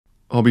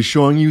I'll be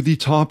showing you the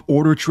top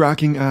order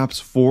tracking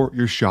apps for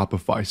your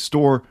Shopify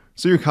store,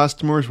 so your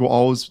customers will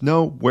always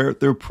know where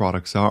their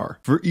products are.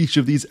 For each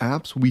of these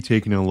apps, we'll be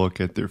taking a look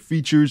at their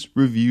features,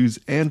 reviews,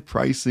 and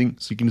pricing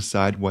so you can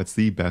decide what's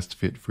the best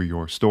fit for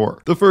your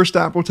store. The first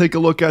app we'll take a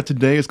look at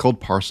today is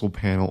called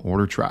ParcelPanel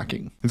Order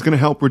Tracking. It's going to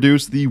help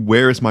reduce the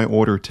 "Where is my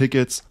order"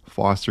 tickets,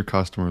 foster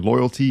customer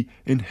loyalty,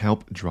 and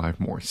help drive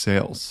more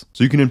sales.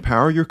 So you can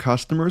empower your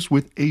customers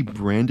with a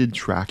branded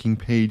tracking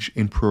page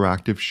and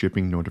proactive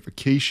shipping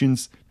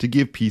notifications to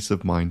give peace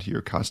of mind to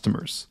your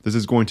customers. This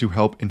is going to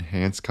help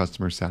enhance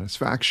customer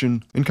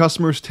satisfaction, and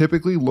customers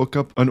typically look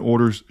up an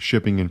order's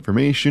shipping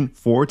information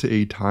 4 to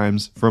 8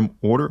 times from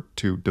order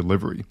to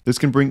delivery. This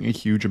can bring a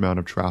huge amount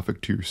of traffic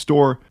to your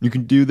store. You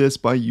can do this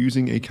by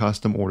using a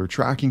custom order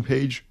tracking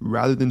page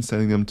rather than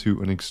sending them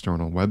to an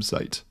external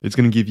website. It's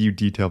going to give you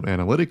detailed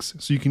analytics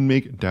so you can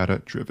make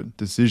data-driven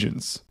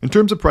decisions. In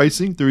terms of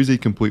pricing, there is a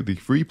completely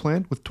free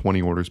plan with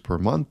 20 orders per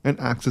month and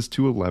access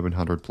to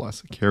 1,100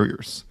 plus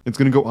carriers. It's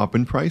going to go up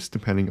in price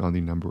depending on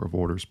the number of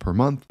orders per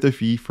month, the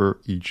fee for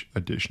each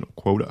additional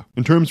quota.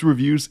 In terms of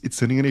reviews, it's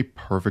sitting at a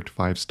perfect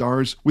 5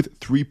 stars with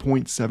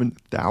 3.7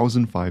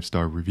 thousand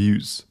 5-star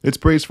reviews. It's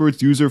praised for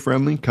its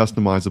user-friendly,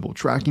 customizable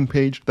tracking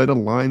page that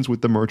aligns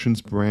with the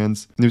merchant's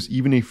brands, and there's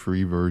even a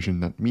free version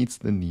that meets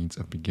the needs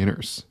of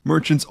beginners.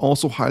 Merchants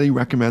also highly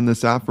recommend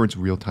this app for its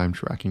real-time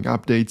tracking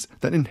updates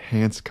that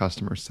enhance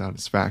customer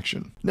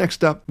satisfaction.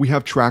 Next up, we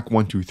have Track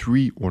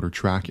 123 Order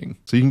Tracking.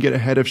 So you can get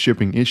ahead of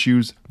shipping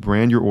issues,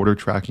 brand your order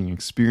tracking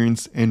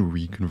experience, and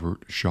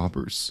reconvert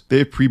shoppers. They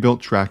have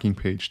pre-built tracking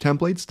page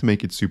templates to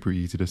make it super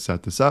easy to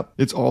set this up.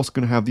 It's also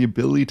going to have the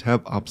ability to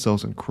have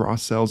upsells and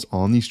cross-sells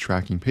on these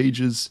tracking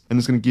pages, and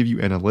it's going to give you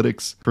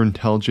analytics for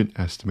intelligent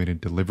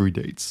estimated delivery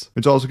dates.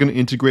 It's also going to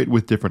integrate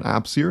with different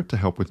apps here to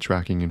help with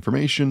tracking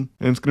information,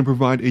 and it's going to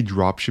provide a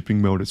drop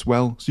shipping mode as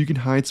well, so you can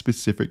hide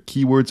specific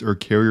keywords or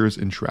carriers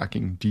in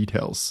tracking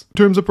details. In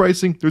terms of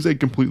pricing, there's a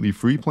completely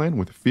free plan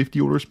with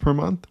 50 orders per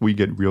month. We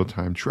get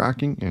real-time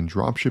tracking and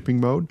drop shipping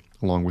mode,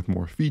 along with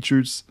more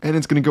features, and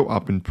it's going to go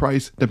up in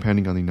price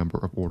depending on the number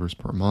of orders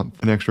per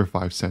month, an extra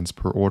 5 cents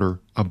per order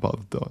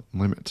above the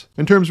limit.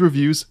 In terms of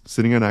reviews,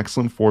 sitting at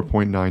excellent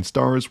 4.9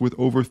 stars with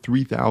over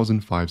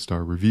 3,000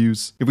 5-star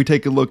reviews. If we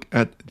take a look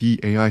at the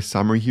AI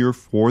summary here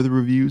for the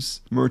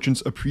reviews,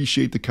 merchants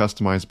appreciate the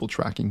customizable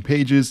tracking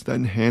pages that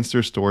enhance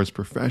their store's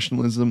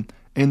professionalism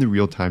and the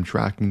real-time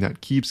tracking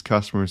that keeps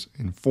customers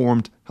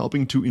informed,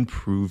 helping to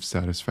improve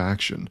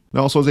satisfaction. It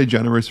also has a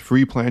generous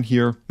free plan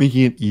here,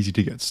 making it easy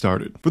to get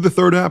started. For the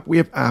third app, we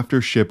have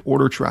AfterShip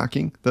Order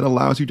Tracking that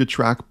allows you to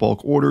track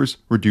bulk orders,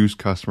 reduce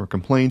customer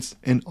complaints,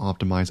 and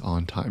optimize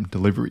on-time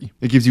delivery.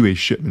 It gives you a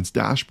shipments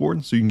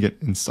dashboard so you can get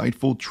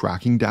insightful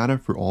tracking data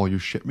for all your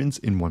shipments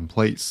in one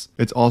place.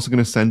 It's also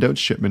going to send out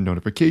shipment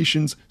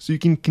notifications so you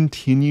can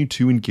continue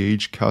to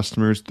engage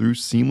customers through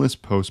seamless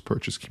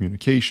post-purchase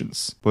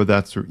communications, whether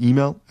that's through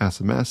email,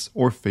 SMS,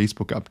 or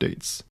Facebook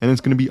updates. And it's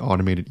going to be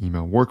automated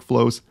email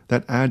workflows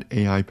that add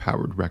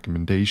AI-powered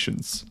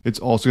recommendations. It's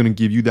also going to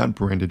give you that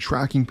branded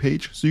tracking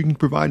page so you can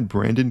provide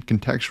branded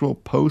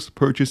contextual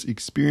post-purchase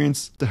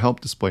experience to help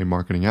display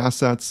marketing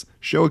assets,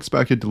 show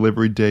expected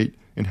delivery date,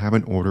 and have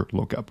an order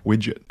lookup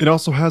widget. It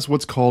also has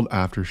what's called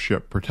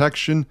AfterShip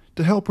protection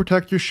to help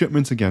protect your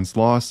shipments against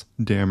loss,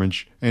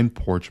 damage, and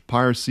port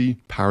piracy,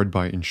 powered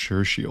by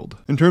InsureShield.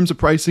 In terms of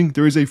pricing,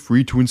 there is a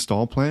free to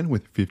install plan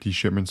with 50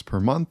 shipments per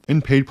month,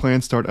 and paid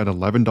plans start at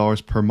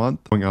 $11 per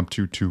month, going up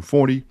to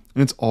 $240.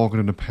 And it's all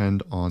going to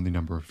depend on the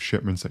number of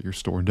shipments that your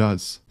store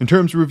does. In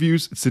terms of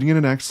reviews, it's sitting at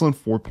an excellent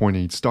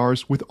 4.8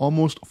 stars with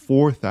almost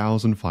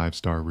 4,000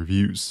 5-star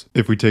reviews.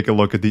 If we take a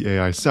look at the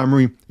AI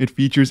summary, it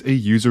features a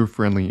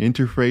user-friendly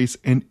interface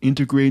and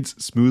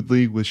integrates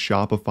smoothly with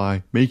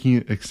Shopify, making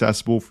it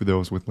accessible for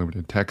those with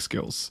limited tech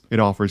skills. It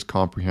offers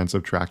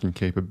comprehensive tracking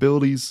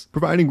capabilities,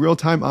 providing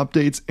real-time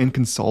updates and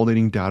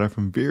consolidating data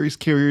from various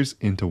carriers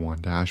into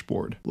one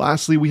dashboard.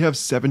 Lastly, we have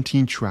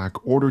 17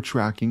 track order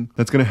tracking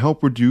that's going to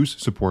help reduce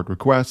support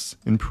requests,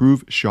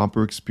 improve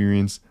shopper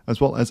experience,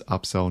 as well as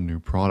upsell new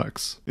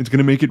products. It's going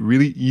to make it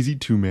really easy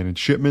to manage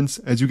shipments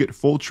as you get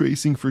full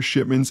tracing for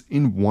shipments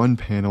in one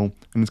panel,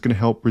 and it's going to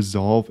help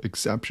resolve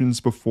exceptions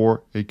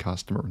before a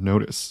customer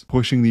notice,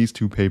 pushing these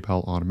to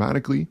PayPal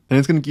automatically, and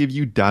it's going to give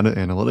you data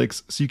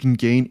analytics so you can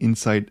gain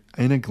insight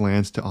in a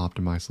glance to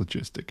optimize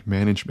logistic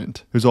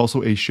management. There's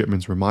also a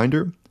shipments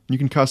reminder. You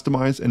can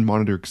customize and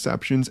monitor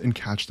exceptions and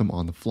catch them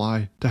on the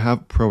fly to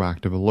have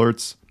proactive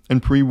alerts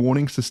and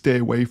pre-warnings to stay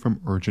away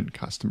from urgent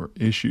customer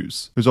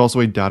issues. There's also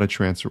a data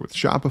transfer with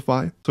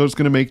Shopify, so it's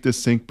going to make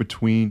this sync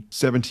between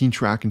 17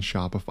 Track and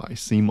Shopify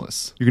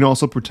seamless. You can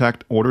also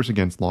protect orders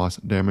against loss,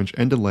 damage,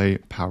 and delay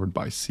powered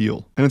by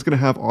Seal. And it's going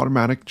to have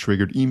automatic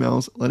triggered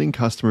emails letting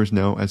customers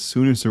know as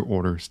soon as their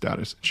order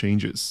status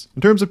changes.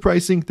 In terms of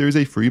pricing, there's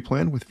a free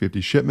plan with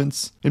 50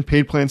 shipments, and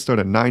paid plans start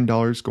at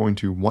 $9 going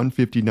to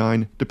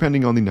 $159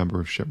 depending on the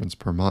number of shipments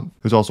per month.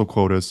 There's also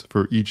quotas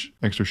for each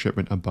extra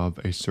shipment above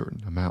a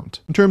certain amount.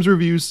 In terms of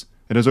reviews,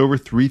 It has over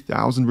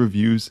 3,000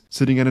 reviews,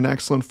 sitting at an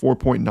excellent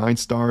 4.9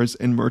 stars,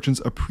 and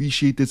merchants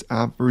appreciate this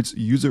app for its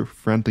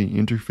user-friendly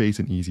interface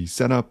and easy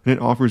setup, and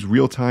it offers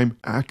real-time,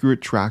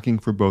 accurate tracking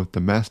for both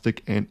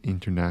domestic and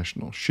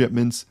international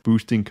shipments,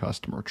 boosting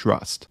customer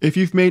trust. If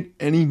you've made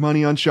any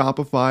money on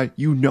Shopify,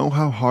 you know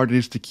how hard it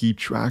is to keep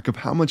track of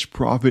how much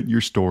profit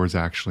your store has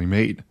actually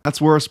made. That's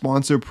where our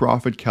sponsor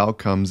ProfitCalc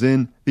comes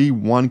in, the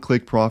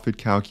one-click profit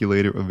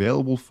calculator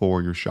available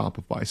for your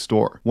Shopify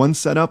store. Once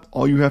set up,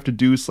 all you have to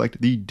do is select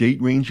the date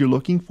range you're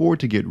looking for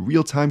to get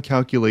real-time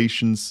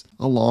calculations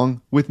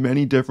along with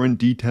many different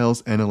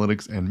details,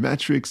 analytics, and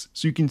metrics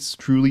so you can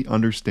truly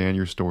understand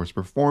your store's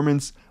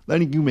performance,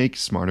 letting you make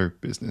smarter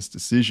business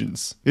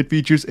decisions. It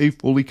features a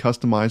fully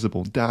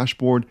customizable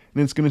dashboard,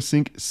 and it's going to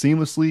sync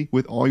seamlessly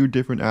with all your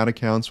different ad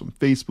accounts from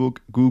Facebook,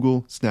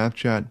 Google,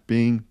 Snapchat,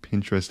 Bing,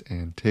 Pinterest,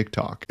 and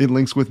TikTok. It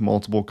links with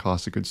multiple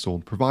cost of goods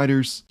sold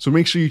providers, so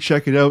make sure you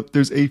check it out.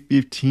 There's a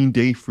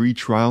 15-day free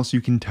trial so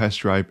you can test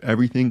drive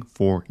everything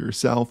for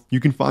yourself. You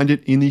can find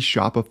it in the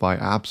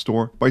Shopify App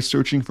Store by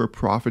searching for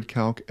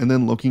ProfitCalc and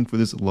then looking for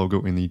this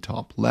logo in the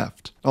top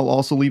left. I'll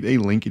also leave a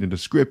link in the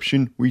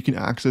description where you can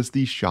access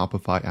the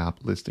Shopify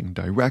app listing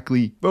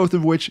directly, both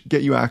of which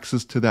get you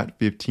access to that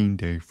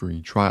 15-day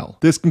free trial.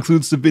 This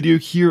concludes the video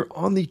here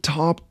on the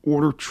top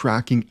order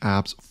tracking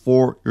apps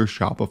for your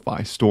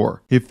Shopify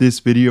store. If this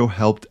video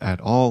helped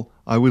at all,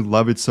 I would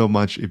love it so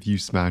much if you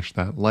smash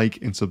that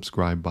like and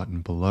subscribe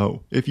button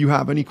below. If you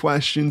have any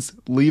questions,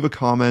 leave a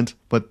comment,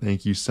 but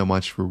thank you so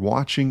much for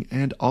watching,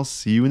 and I'll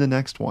see you in the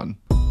next one.